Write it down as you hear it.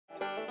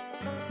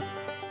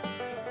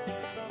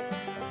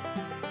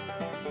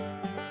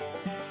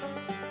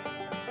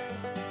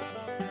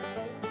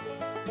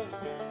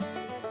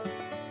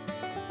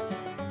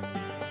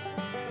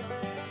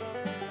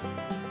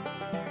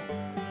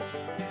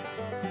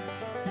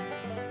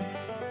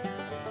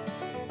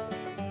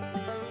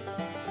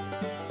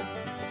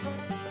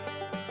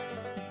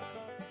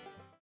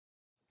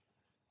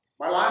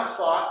My last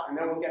thought, and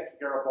then we'll get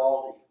to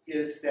Garibaldi,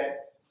 is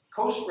that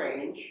Coast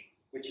Range,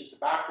 which is the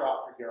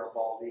backdrop for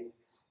Garibaldi,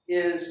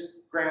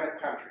 is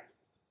granite country.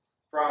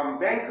 From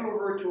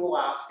Vancouver to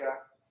Alaska,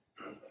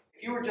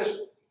 if you were just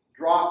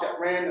dropped at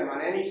random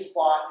on any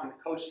spot in the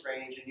Coast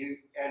Range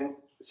and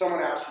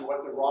someone asked you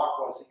what the rock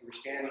was that you were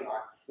standing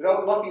on,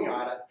 without looking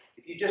at it,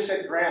 if you just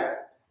said granite,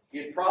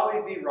 you'd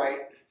probably be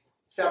right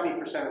 70%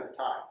 of the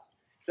time.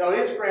 So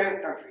it's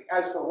granite country.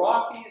 As the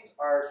Rockies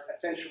are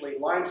essentially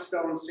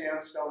limestone,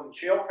 sandstone, and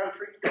shale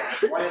country,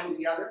 one end to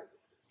the other,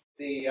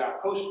 the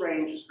Coast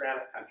Range is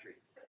granite country.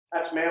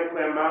 That's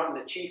Mamflam Mountain.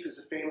 The Chief is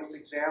a famous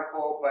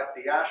example, but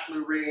the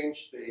Ashlew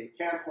Range, the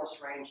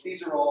Cantless Range,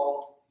 these are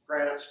all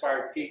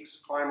granite-spired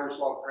peaks. Climbers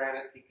love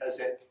granite because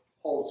it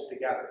holds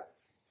together.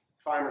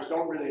 Climbers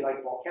don't really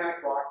like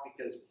volcanic rock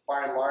because,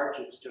 by and large,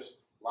 it's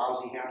just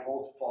lousy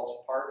handholds, it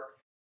falls apart.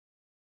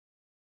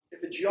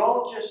 If a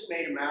geologist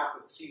made a map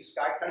of sea to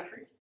sky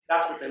country,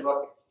 that's what they look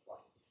like.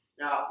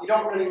 Now, you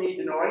don't really need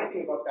to know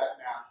anything about that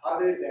map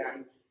other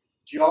than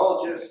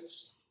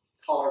geologists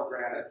color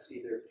granites,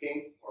 either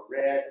pink or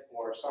red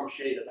or some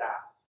shade of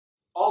that.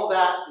 All of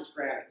that is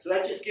granite. So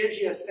that just gives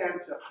you a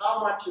sense of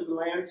how much of the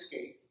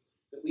landscape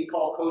that we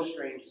call Coast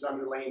Range is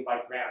underlain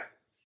by granite.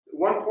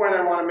 One point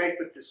I want to make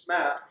with this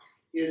map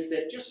is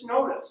that just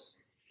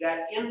notice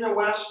that in the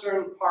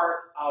western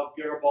part of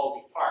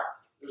Garibaldi Park,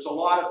 there's a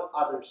lot of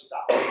other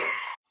stuff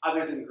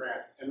other than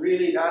granite. And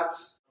really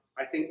that's,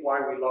 I think, why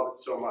we love it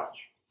so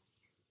much.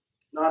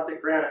 Not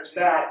that granite's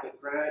bad,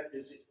 but granite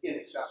is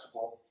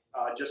inaccessible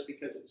just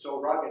because it's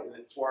so rugged and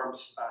it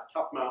forms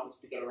tough mountains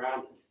to get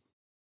around in.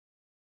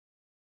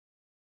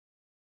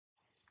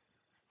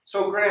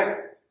 So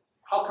granite,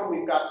 how come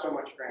we've got so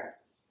much granite?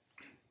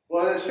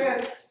 Well, in a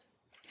sense,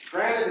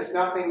 granite is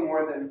nothing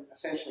more than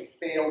essentially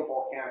failed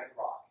volcanic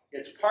rock.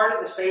 It's part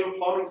of the same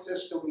plumbing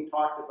system we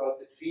talked about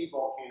that feed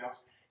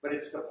volcanoes, but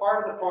it's the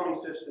part of the plumbing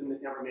system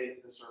that never made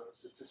it to the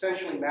surface. It's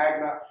essentially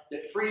magma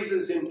that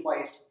freezes in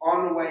place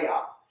on the way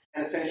up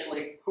and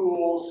essentially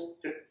cools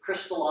to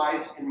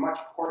crystallize in much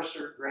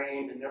coarser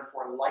grained and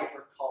therefore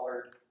lighter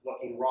colored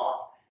looking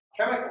rock.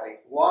 Chemically,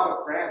 a lot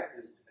of granite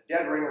is a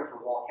dead ringer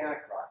for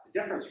volcanic rock.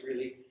 The difference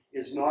really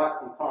is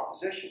not in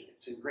composition,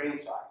 it's in grain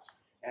size.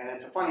 And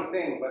it's a funny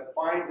thing, but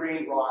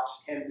fine-grained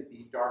rocks tend to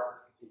be darker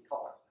in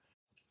color.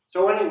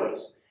 So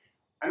anyways,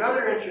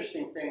 another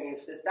interesting thing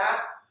is that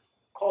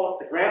call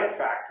it the granite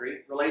factory,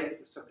 related to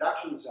the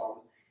subduction zone,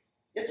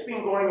 it's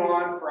been going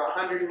on for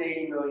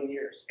 180 million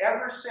years.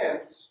 Ever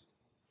since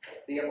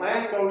the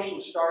Atlantic Ocean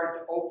started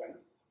to open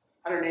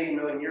 180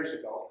 million years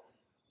ago,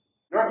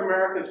 North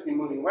America has been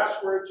moving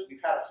westwards, we've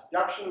had a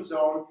subduction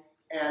zone,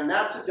 and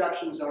that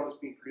subduction zone has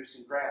been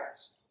producing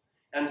granites.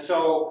 And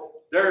so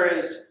there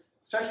is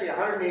essentially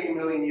 180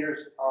 million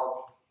years of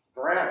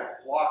granite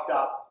locked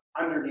up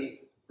underneath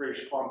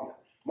British Columbia.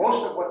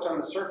 Most of what's on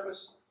the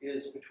surface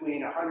is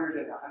between 100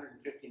 and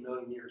 150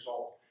 million years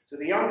old. So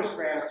the youngest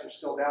granites are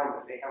still down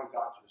there, they haven't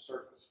got to the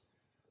surface.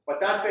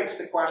 But that begs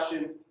the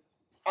question,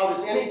 how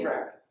does any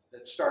granite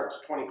that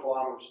starts 20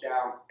 kilometers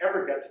down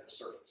ever get to the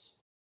surface?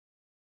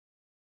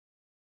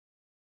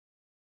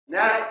 And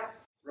that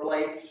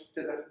relates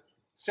to the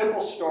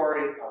simple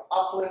story of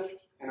uplift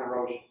and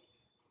erosion.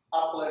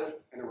 Uplift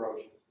and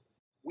erosion.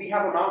 We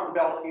have a mountain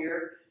belt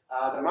here.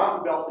 The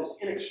mountain belt is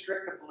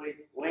inextricably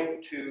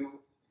linked to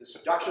the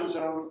subduction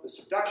zone. The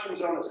subduction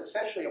zone is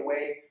essentially a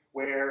way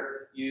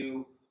where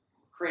you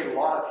create a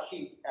lot of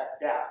heat at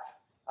depth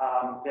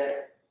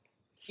that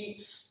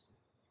heats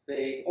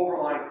the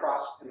overlying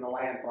crust and the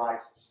land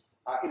rises.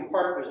 In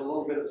part, there's a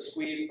little bit of a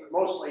squeeze, but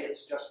mostly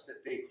it's just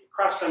that the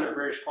crust under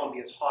British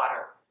Columbia is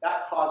hotter.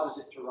 That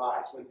causes it to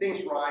rise. When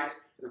things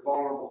rise, they're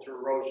vulnerable to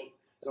erosion.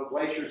 So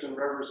glaciers and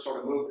rivers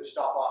sort of move the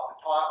stuff off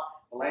the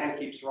top. The land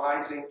keeps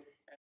rising.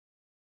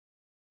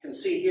 You can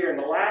see here in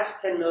the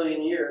last 10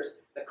 million years,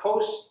 the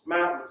coast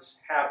mountains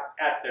have,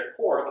 at their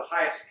core, the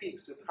highest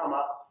peaks have come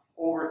up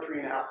over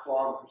 3.5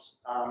 kilometers.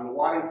 In the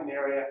Waddington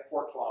area,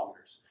 4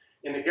 kilometers.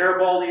 In the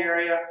Garibaldi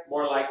area,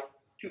 more like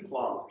 2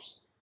 kilometers.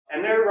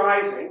 And they're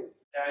rising,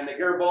 in the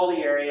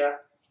Garibaldi area,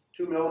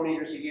 2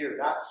 millimeters a year.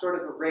 That's sort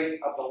of the rate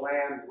of the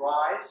land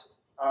rise.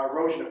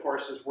 Erosion, of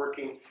course, is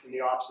working in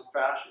the opposite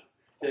fashion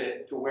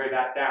to wear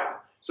that down.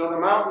 So the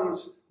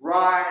mountains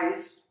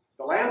rise,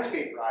 the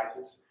landscape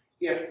rises,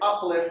 if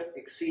uplift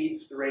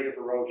exceeds the rate of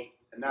erosion.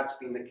 And that's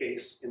been the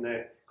case in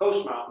the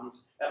coast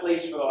mountains, at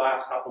least for the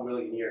last couple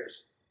million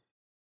years.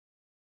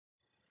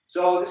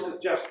 So this is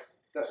just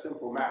the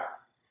simple math,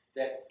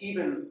 that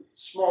even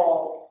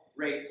small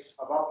rates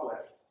of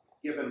uplift,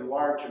 given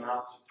large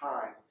amounts of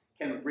time,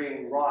 can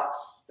bring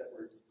rocks that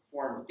were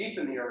formed deep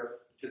in the earth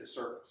to the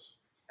surface.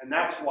 And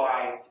that's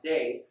why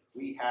today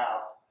we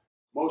have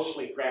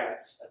mostly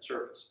granites at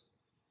surface.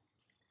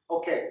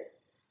 Okay,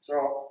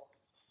 so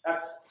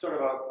that's sort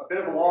of a bit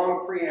of a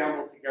long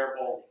preamble to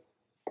Garibaldi.